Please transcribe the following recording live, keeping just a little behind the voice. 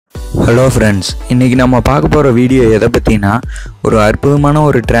Hello friends, இன்றைக்கி நம்ம பார்க்க போகிற வீடியோ எதை பற்றினா ஒரு அற்புதமான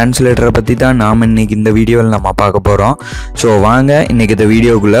ஒரு டிரான்ஸ்லேட்டரை பற்றி தான் நாம் இன்றைக்கி இந்த வீடியோவில் நம்ம பார்க்க போகிறோம். ஸோ வாங்க இன்றைக்கி இந்த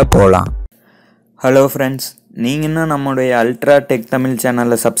வீடியோக்குள்ளே போகலாம். ஹலோ ஃப்ரெண்ட்ஸ், நீங்கள் இன்னும் நம்முடைய அல்ட்ரா டெக் தமிழ்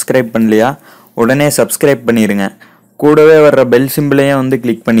சேனலில் சப்ஸ்கிரைப் பண்ணலையா? உடனே சப்ஸ்கிரைப் பண்ணிடுங்க. கூடவே வர்ற பெல் சிம்பிளையும்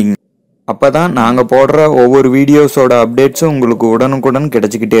கிளிக் பண்ணிக்கங்க. அப்போ தான் நாங்கள் போடுற ஒவ்வொரு வீடியோஸோட அப்டேட்ஸும் உங்களுக்கு உடனுக்குடன்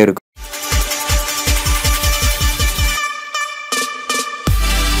கிடச்சிக்கிட்டே இருக்கும்.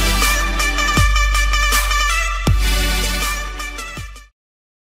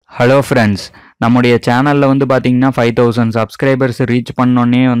 ஹலோ ஃப்ரெண்ட்ஸ், நம்முடைய சேனலில் பார்த்தீங்கன்னா 5000 சப்ஸ்கிரைபர்ஸ் ரீச்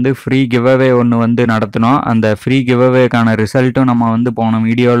பண்ணோன்னே ஃப்ரீ கிவ்அவே ஒன்று நடத்தினோம். அந்த ஃப்ரீ கிவ்அவேக்கான ரிசல்ட்டும் நம்ம போன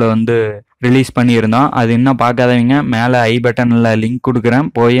வீடியோவில் ரிலீஸ் பண்ணியிருந்தோம். அது இன்னும் பார்க்காதவங்க மேலே ஐ பட்டனில் லிங்க்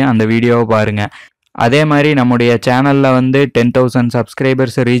கொடுக்குறேன், போய் அந்த வீடியோவை பாருங்கள். அதே மாதிரி நம்முடைய சேனலில் 10,000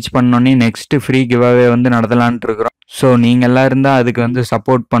 சப்ஸ்கிரைபர்ஸ் ரீச் பண்ணோன்னே நெக்ஸ்ட்டு ஃப்ரீ கிவ்அவே நடத்தலான்ட்டு இருக்கிறோம். ஸோ நீங்கள் எல்லாம் இருந்தால் அதுக்கு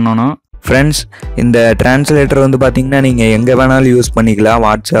சப்போர்ட் பண்ணணும். ஃப்ரெண்ட்ஸ், இந்த டிரான்ஸ்லேட்டர் பார்த்தீங்கன்னா நீங்கள் எங்கே வேணாலும் யூஸ் பண்ணிக்கலாம்.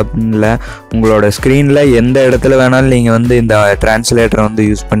 வாட்ஸ்அப்பில் உங்களோட ஸ்க்ரீனில் எந்த இடத்துல வேணாலும் நீங்கள் இந்த டிரான்ஸ்லேட்டரை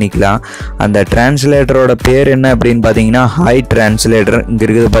யூஸ் பண்ணிக்கலாம். அந்த டிரான்ஸ்லேட்டரோட பேர் என்ன அப்படின்னு பார்த்தீங்கன்னா ஹாய் டிரான்ஸ்லேட்டர். இங்கே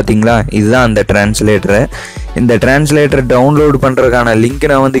இருக்குது பார்த்தீங்களா, இதுதான் அந்த டிரான்ஸ்லேட்டரு. இந்த டிரான்ஸ்லேட்டர் டவுன்லோட் பண்ணுறதுக்கான லிங்க்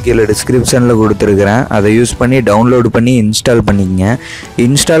நான் கீழே டிஸ்கிரிப்ஷனில் கொடுத்துருக்குறேன். அதை யூஸ் பண்ணி டவுன்லோடு பண்ணி இன்ஸ்டால் பண்ணிக்கங்க.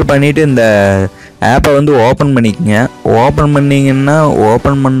 இன்ஸ்டால் பண்ணிவிட்டு இந்த ஆப்பை ஓப்பன் பண்ணிக்கங்க. ஓப்பன் பண்ணிங்கன்னா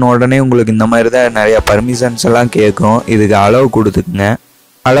ஓப்பன் பண்ண உடனே உங்களுக்கு இந்த மாதிரி தான் நிறையா பர்மிஷன்ஸ் எல்லாம் கேட்கும். இதுக்கு அளவு கொடுத்துக்குங்க.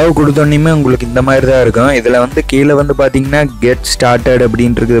 அளவு கொடுத்தோன்னே உங்களுக்கு இந்த மாதிரி தான் இருக்கும். இதில் கீழே பார்த்தீங்கன்னா கெட் ஸ்டார்டட்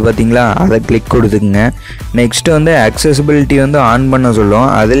அப்படின்ட்டு இருக்குது பார்த்தீங்களா, அதை கிளிக் கொடுத்துக்குங்க. நெக்ஸ்ட்டு அக்சசிபிலிட்டி ஆன் பண்ண சொல்லும்.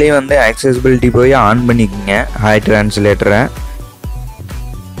 அதுலேயும் அக்சசிபிலிட்டி போய் ஆன் பண்ணிக்கோங்க ஹாய் டிரான்ஸ்லேட்டரை.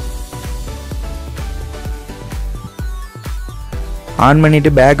 ஆன்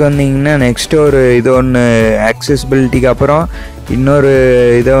பண்ணிவிட்டு பேக் வந்தீங்கன்னா நெக்ஸ்ட்டு ஒரு ஒன்று அக்சசிபிலிட்டிக்கு அப்புறம் இன்னொரு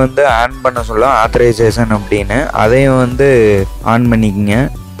இதை ஆன் பண்ண சொல்லும், ஆத்தரைசேஷன் அப்படின்னு. அதையும் ஆன் பண்ணிக்கங்க.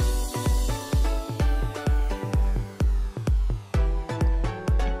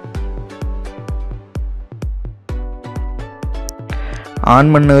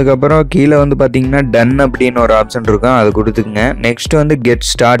 ஆன் பண்ணதுக்கப்புறம் கீழே பார்த்தீங்கன்னா டன் அப்படின்னு ஒரு ஆப்ஷன் இருக்கும், அதை கொடுத்துக்குங்க. நெக்ஸ்ட்டு கெட்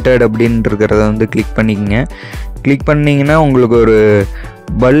ஸ்டார்டட் அப்படின்னு இருக்கிறத கிளிக் பண்ணிக்கங்க. கிளிக் பண்ணிங்கன்னா உங்களுக்கு ஒரு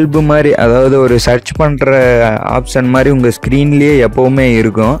பல்பு மாதிரி, அதாவது ஒரு சர்ச் பண்ணுற ஆப்ஷன் மாதிரி உங்கள் ஸ்க்ரீன்லேயே எப்போவுமே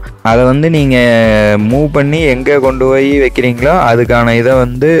இருக்கும். அதை நீங்கள் மூவ் பண்ணி எங்கே கொண்டு போய் வைக்கிறீங்களோ அதுக்கான இதை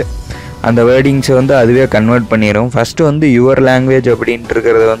அந்த வேர்டிங்ஸை அதுவே கன்வெர்ட் பண்ணிடும். ஃபஸ்ட்டு யுவர் லாங்குவேஜ் அப்படின்ட்டு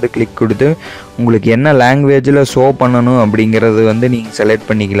இருக்கிறத கிளிக் கொடுத்து உங்களுக்கு என்ன லாங்குவேஜில் ஷோ பண்ணணும் அப்படிங்கிறது நீங்கள் செலக்ட்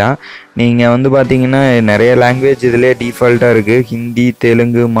பண்ணிக்கலாம். நீங்கள் பார்த்தீங்கன்னா நிறைய லாங்குவேஜ் இதிலே டிஃபால்ட்டாக இருக்குது. ஹிந்தி,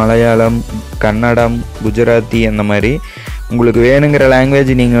 தெலுங்கு, மலையாளம், கன்னடம், குஜராத்தி, அந்த மாதிரி உங்களுக்கு வேணுங்கிற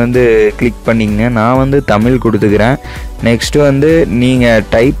லாங்குவேஜ் நீங்கள் கிளிக் பண்ணிங்க. நான் தமிழ் கொடுத்துக்கிறேன். நெக்ஸ்ட்டு நீங்கள்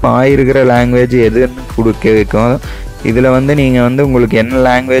டைப் ஆகிருக்கிற லாங்குவேஜ் எதுன்னு கொடுக்க வைக்கும். இதில் நீங்கள் உங்களுக்கு என்ன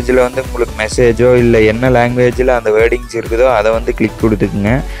லாங்குவேஜில் உங்களுக்கு மெசேஜோ இல்லை என்ன லாங்குவேஜில் அந்த வேர்டிங்ஸ் இருக்குதோ அதை கிளிக்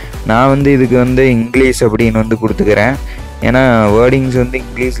கொடுத்துக்குங்க. நான் இதுக்கு இங்கிலீஷ் அப்படின்னு கொடுத்துக்கிறேன். ஏன்னா வேர்டிங்ஸ்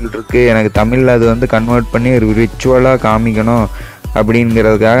இங்கிலீஷில் இருக்குது, எனக்கு தமிழில் அது கன்வெர்ட் பண்ணி ஒரு ரிச்சுவலாக காமிக்கணும்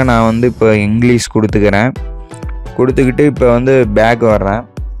அப்படிங்கிறதுக்காக நான் இப்போ இங்கிலீஷ் கொடுத்துக்கிறேன். கொடுத்துக்கிட்டு இப்போ பேக் வர்றேன்.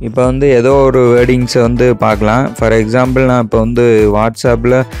 இப்போ ஏதோ ஒரு வேர்டிங்ஸை பார்க்கலாம். ஃபார் எக்ஸாம்பிள் நான் இப்போ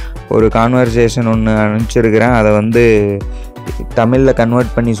வாட்ஸ்அப்பில் ஒரு கான்வர்சேஷன் ஒன்று அனுப்பிச்சிருக்கிறேன். அதை தமிழில்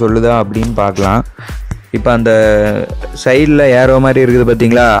கன்வெர்ட் பண்ணி சொல்லுதா அப்படின்னு பார்க்கலாம். இப்போ அந்த சைடில் ஏரோ மாதிரி இருக்குது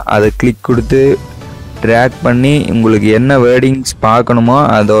பார்த்தீங்களா, அதை கிளிக் கொடுத்து ட்ராக் பண்ணி உங்களுக்கு என்ன வேர்டிங்ஸ் பார்க்கணுமோ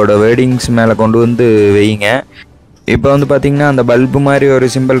அதோட வேர்டிங்ஸ் மேலே கொண்டு வைங்க. இப்போ பார்த்தீங்கன்னா அந்த பல்பு மாதிரி ஒரு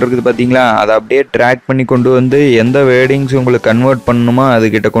சிம்பிள் இருக்குது பார்த்தீங்களா, அதை அப்படியே ட்ராக் பண்ணி கொண்டு எந்த வேர்டிங்ஸ் உங்களுக்கு கன்வெர்ட் பண்ணணுமோ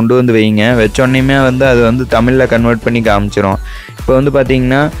அதுக்கிட்ட கொண்டு வைங்க. வச்சோன்னையுமே அது தமிழில் கன்வெர்ட் பண்ணி காமிச்சிடும். இப்போ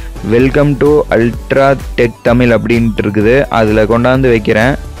பார்த்தீங்கன்னா welcome to ultra tech Tamil அப்படின்ட்டு இருக்குது, அதில் கொண்டாந்து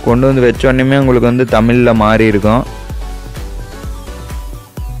வைக்கிறேன். கொண்டு வச்சோன்னையுமே உங்களுக்கு தமிழில் மாறி இருக்கும்,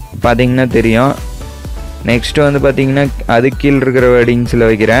 பார்த்தீங்கன்னா தெரியும். நெக்ஸ்ட்டு பார்த்தீங்கன்னா அது கீழே இருக்கிற வேர்டிங்ஸில்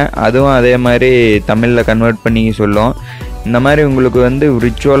வைக்கிறேன். அதுவும் அதே மாதிரி தமிழில் கன்வெர்ட் பண்ணி சொல்லும். இந்த மாதிரி உங்களுக்கு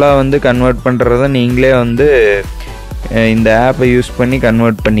ரிச்சுவலாக கன்வெர்ட் பண்ணுறத நீங்களே இந்த ஆப்பை யூஸ் பண்ணி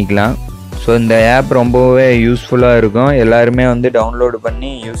கன்வெர்ட் பண்ணிக்கலாம். ஸோ இந்த ஆப் ரொம்பவே யூஸ்ஃபுல்லாக இருக்கும். எல்லாருமே டவுன்லோடு பண்ணி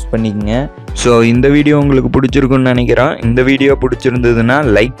யூஸ் பண்ணிக்கங்க. ஸோ இந்த வீடியோ உங்களுக்கு பிடிச்சிருக்குன்னு நினைக்கிறோம். இந்த வீடியோ பிடிச்சிருந்ததுன்னா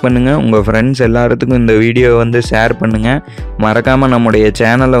லைக் பண்ணுங்கள். உங்கள் ஃப்ரெண்ட்ஸ் எல்லாத்துக்கும் இந்த வீடியோ ஷேர் பண்ணுங்கள். மறக்காமல் நம்முடைய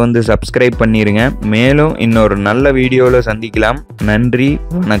சேனலை சப்ஸ்கிரைப் பண்ணிடுங்க. மேலும் இன்னொரு நல்ல வீடியோவில் சந்திக்கலாம். நன்றி,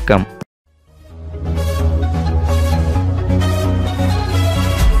 வணக்கம்.